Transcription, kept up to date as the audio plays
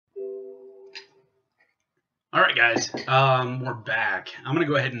All right, guys, we're back. I'm going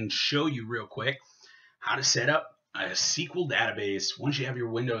to go ahead and show you real quick how to set up a SQL database once you have your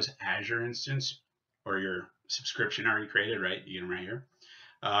Windows Azure instance or your subscription already created, right? You get them right here.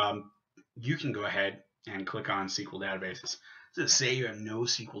 You can go ahead and click on SQL databases. So say you have no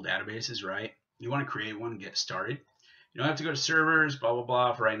SQL databases, right? You want to create one and get started. You don't have to go to servers, blah, blah,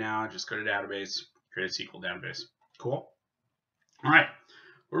 blah for right now. Just go to database, create a SQL database. Cool. All right.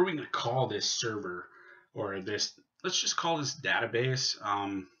 What are we going to call this server or this? Let's just call this database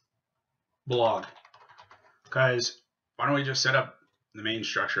blog. Because why don't we just set up the main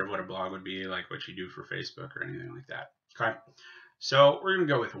structure of what a blog would be, like what you do for Facebook or anything like that. Okay. So we're going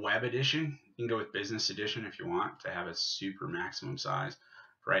to go with web edition. You can go with business edition if you want to have a super maximum size.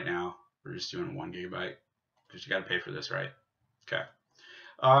 For right now, we're just doing 1 gigabyte because you got to pay for this, right? Okay.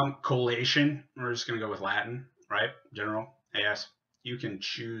 Collation, we're just going to go with Latin, right? General, AS. You can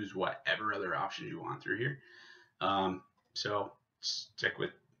choose whatever other options you want through here. So stick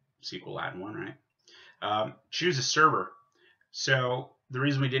with SQL Latin 1, right? Choose a server. So the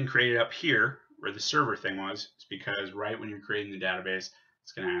reason we didn't create it up here where the server thing was is because right when you're creating the database,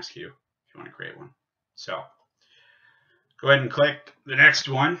 it's going to ask you if you want to create one. So go ahead and click the next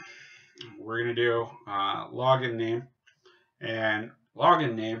one. We're going to do login name, and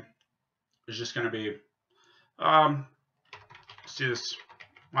login name is just going to be let's do this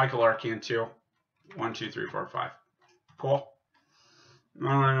Michael Arcan 2 1 2 3 4 5. Cool.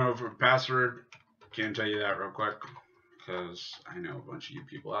 I don't know for password. Can't tell you that real quick because I know a bunch of you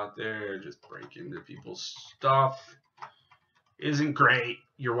people out there just break into people's stuff. Isn't great.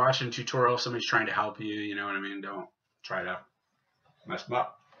 You're watching a tutorial, somebody's trying to help you, you know what I mean? Don't try to mess them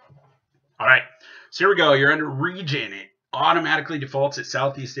up. All right, so here we go. You're under region. It automatically defaults at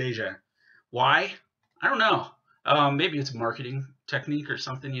Southeast Asia. Why? I don't know. Maybe it's a marketing technique or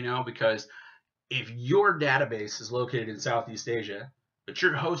something, you know, because if your database is located in Southeast Asia, but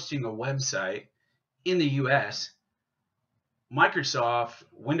you're hosting a website in the US, Microsoft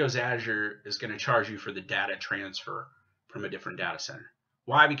Windows Azure is going to charge you for the data transfer from a different data center.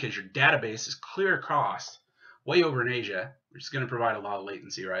 Why? Because your database is clear across way over in Asia, which is going to provide a lot of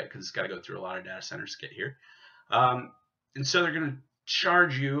latency, right? Because it's got to go through a lot of data centers to get here. And so they're going to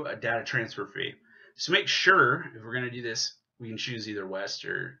charge you a data transfer fee. So make sure, if we're going to do this, we can choose either West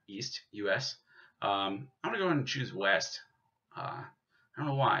or East, US. I'm going to go ahead and choose West. I don't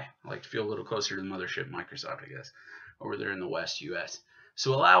know why. I like to feel a little closer to the mothership, Microsoft, I guess, over there in the West, US.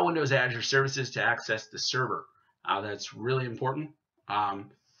 So allow Windows Azure services to access the server. That's really important. And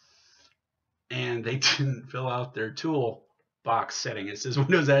they didn't fill out their toolbox setting. It says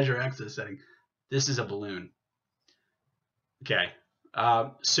Windows Azure Access setting. This is a balloon. Okay.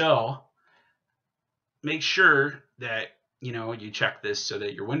 So make sure that you check this so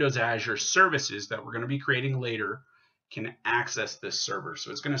that your Windows Azure services that we're going to be creating later can access this server.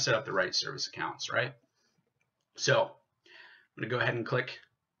 So it's going to set up the right service accounts, right? So I'm going to go ahead and click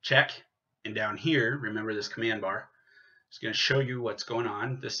check. And down here, remember this command bar. It's going to show you what's going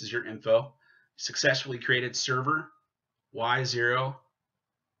on. This is your info. Successfully created server Y0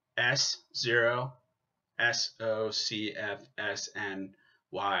 S0 SOCFSN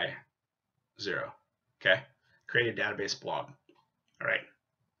Y0. Okay. Created database blog. All right.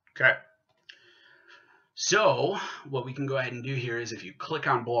 Okay. So what we can go ahead and do here is if you click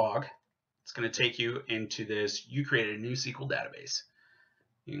on blog, it's going to take you into this. You created a new SQL database.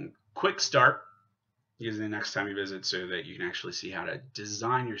 You can quick start using the next time you visit so that you can actually see how to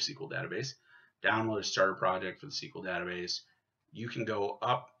design your SQL database. Download a starter project for the SQL database. You can go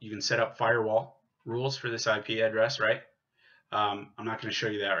up, you can set up firewall rules for this IP address, right? I'm not going to show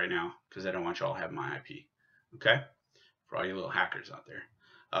you that right now because I don't want you all to have my IP, okay? For all you little hackers out there.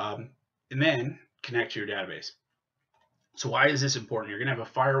 And then connect to your database. So why is this important? You're going to have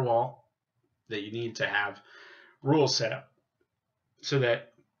a firewall that you need to have rules set up so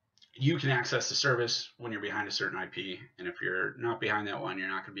that you can access the service when you're behind a certain IP. And if you're not behind that one, you're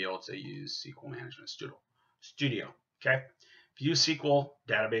not going to be able to use SQL Management Studio. Okay? If you use SQL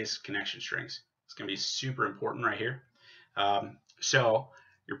database connection strings, it's going to be super important right here. So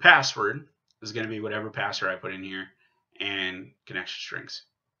your password is going to be whatever password I put in here and connection strings.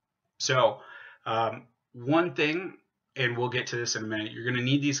 So one thing, and we'll get to this in a minute, you're going to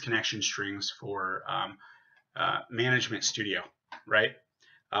need these connection strings for Management Studio, right?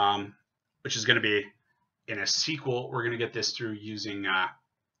 Which is going to be in a SQL. We're going to get this through using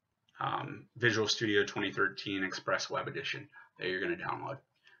Visual Studio 2013 Express Web Edition that you're going to download.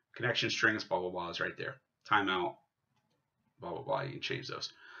 Connection strings, blah, blah, blah is right there. Timeout, blah, blah, blah. You can change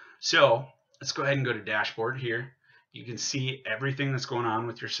those. So let's go ahead and go to dashboard here. You can see everything that's going on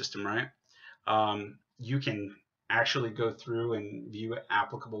with your system, right? you can actually go through and view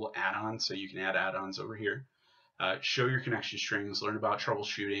applicable add-ons. So you can add add-ons over here. Show your connection strings, learn about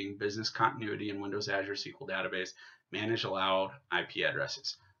troubleshooting, business continuity in Windows Azure SQL database, manage allowed IP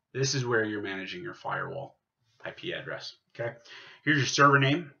addresses. This is where you're managing your firewall IP address. Okay. Here's your server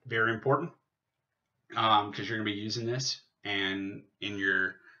name, very important, because you're going to be using this and in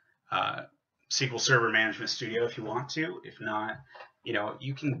your SQL Server Management Studio if you want to. If not,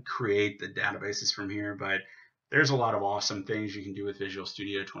 you can create the databases from here, but there's a lot of awesome things you can do with Visual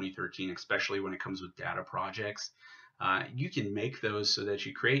Studio 2013, especially when it comes with data projects. You can make those so that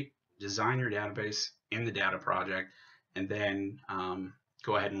you design your database in the data project, and then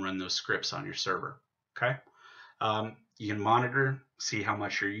go ahead and run those scripts on your server. Okay. You can monitor, see how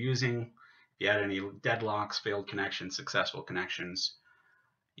much you're using, if you had any deadlocks, failed connections, successful connections.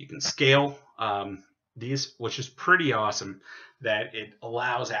 You can scale these, which is pretty awesome that it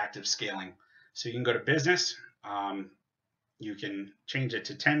allows active scaling. So you can go to business. You can change it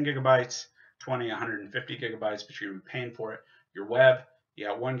to 10 gigabytes, 20, 150 gigabytes, but you're paying for it. Your web, you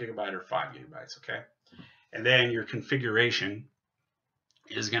got 1 gigabyte or 5 gigabytes, okay? And then your configuration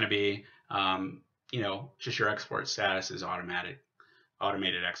is going to be, just your export status is automated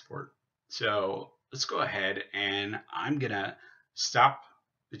export. So let's go ahead and I'm going to stop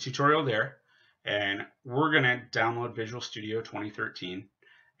the tutorial there, and we're going to download Visual Studio 2013,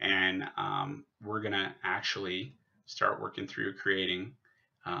 and we're going to actually start working through creating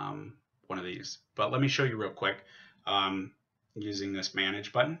one of these. But let me show you real quick using this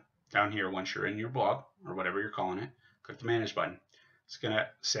manage button down here. Once you're in your blog or whatever you're calling it, click the manage button. It's going to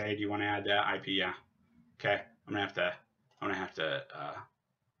say, do you want to add that IP? Yeah. Okay. I'm going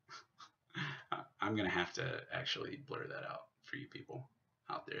to have to actually blur that out for you people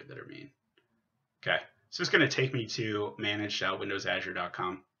out there that are mean. Okay. So it's going to take me to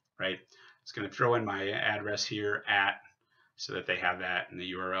manage.windowsazure.com, right? It's going to throw in my address here so that they have that in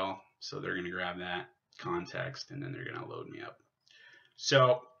the URL. So they're going to grab that context and then they're going to load me up.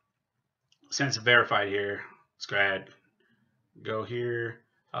 So since it's verified here, let's go ahead, go here.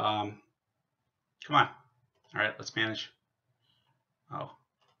 Come on. All right, let's manage. Oh,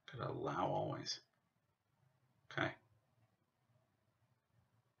 gotta allow always. Okay.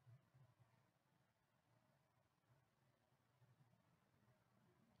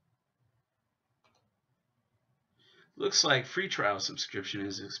 Looks like free trial subscription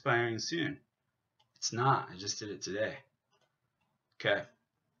is expiring soon. It's not. I just did it today. Okay.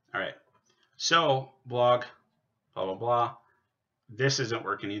 All right. So blog, blah, blah, blah. This isn't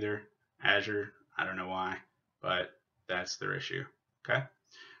working either. Azure, I don't know why, but that's their issue. Okay.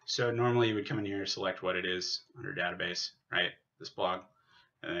 So normally you would come in here, select what it is under database, right? This blog,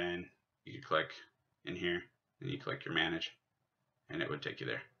 and then you could click in here and you click your manage and it would take you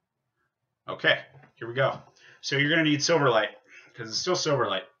there. Okay, here we go. So you're going to need Silverlight because it's still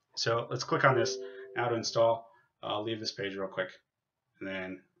Silverlight. So let's click on this now to install. I'll leave this page real quick and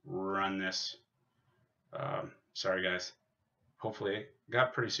then run this. Sorry guys. Hopefully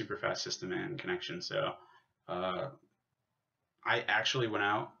got pretty super fast system and connection. So I actually went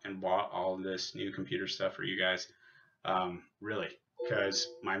out and bought all of this new computer stuff for you guys. Really, because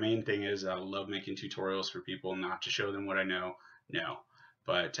my main thing is I love making tutorials for people, not to show them what I know, no,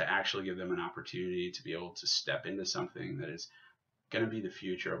 but to actually give them an opportunity to be able to step into something that is going to be the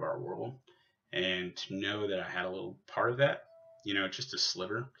future of our world, and to know that I had a little part of that, just a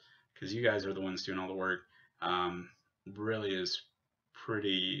sliver, because you guys are the ones doing all the work, really is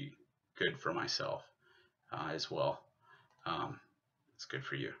pretty good for myself as well. It's good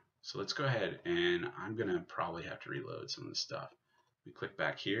for you. So let's go ahead, and I'm going to probably have to reload some of the stuff. We click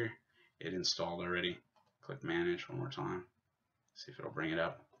back here. It installed already. Click manage one more time. See if it'll bring it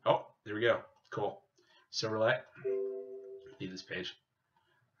up. Oh, there we go. Cool. Silverlight. Leave this page.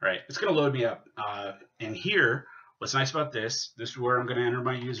 All right, it's going to load me up. And here, what's nice about this is where I'm going to enter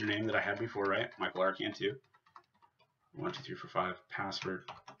my username that I had before, right? Michael Arcan 2. 1, 2, 3, 4, 5. Password.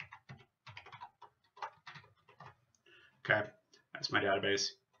 Okay, that's my database.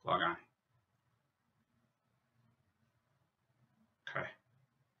 Log on. Okay.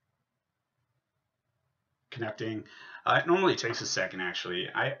 Connecting. It normally takes a second, actually.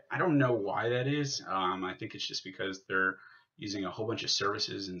 I don't know why that is. I think it's just because they're using a whole bunch of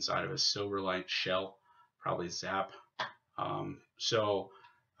services inside of a Silverlight shell, probably Zap.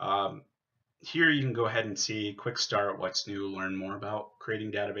 Here you can go ahead and see quick start, what's new, learn more about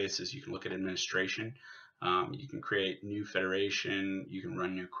creating databases. You can look at administration. You can create new federation. You can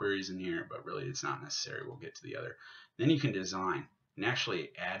run new queries in here, but really it's not necessary. We'll get to the other. Then you can design and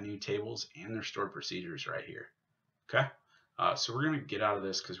actually add new tables and their stored procedures right here. Okay. So we're going to get out of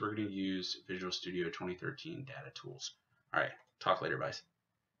this because we're going to use Visual Studio 2013 data tools. All right, talk later, bye.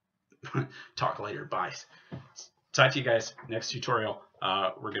 Talk later, bye. Talk to you guys next tutorial.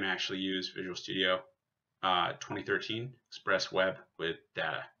 We're going to actually use Visual Studio 2013 Express Web with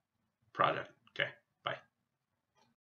data project.